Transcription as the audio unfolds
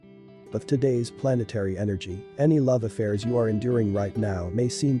Of today's planetary energy, any love affairs you are enduring right now may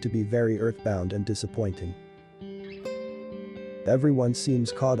seem to be very earthbound and disappointing. Everyone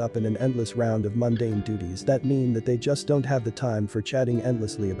seems caught up in an endless round of mundane duties that mean that they just don't have the time for chatting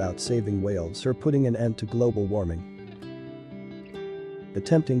endlessly about saving whales or putting an end to global warming.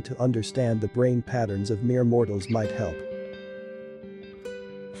 Attempting to understand the brain patterns of mere mortals might help.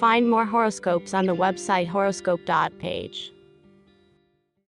 Find more horoscopes on the website horoscope.page.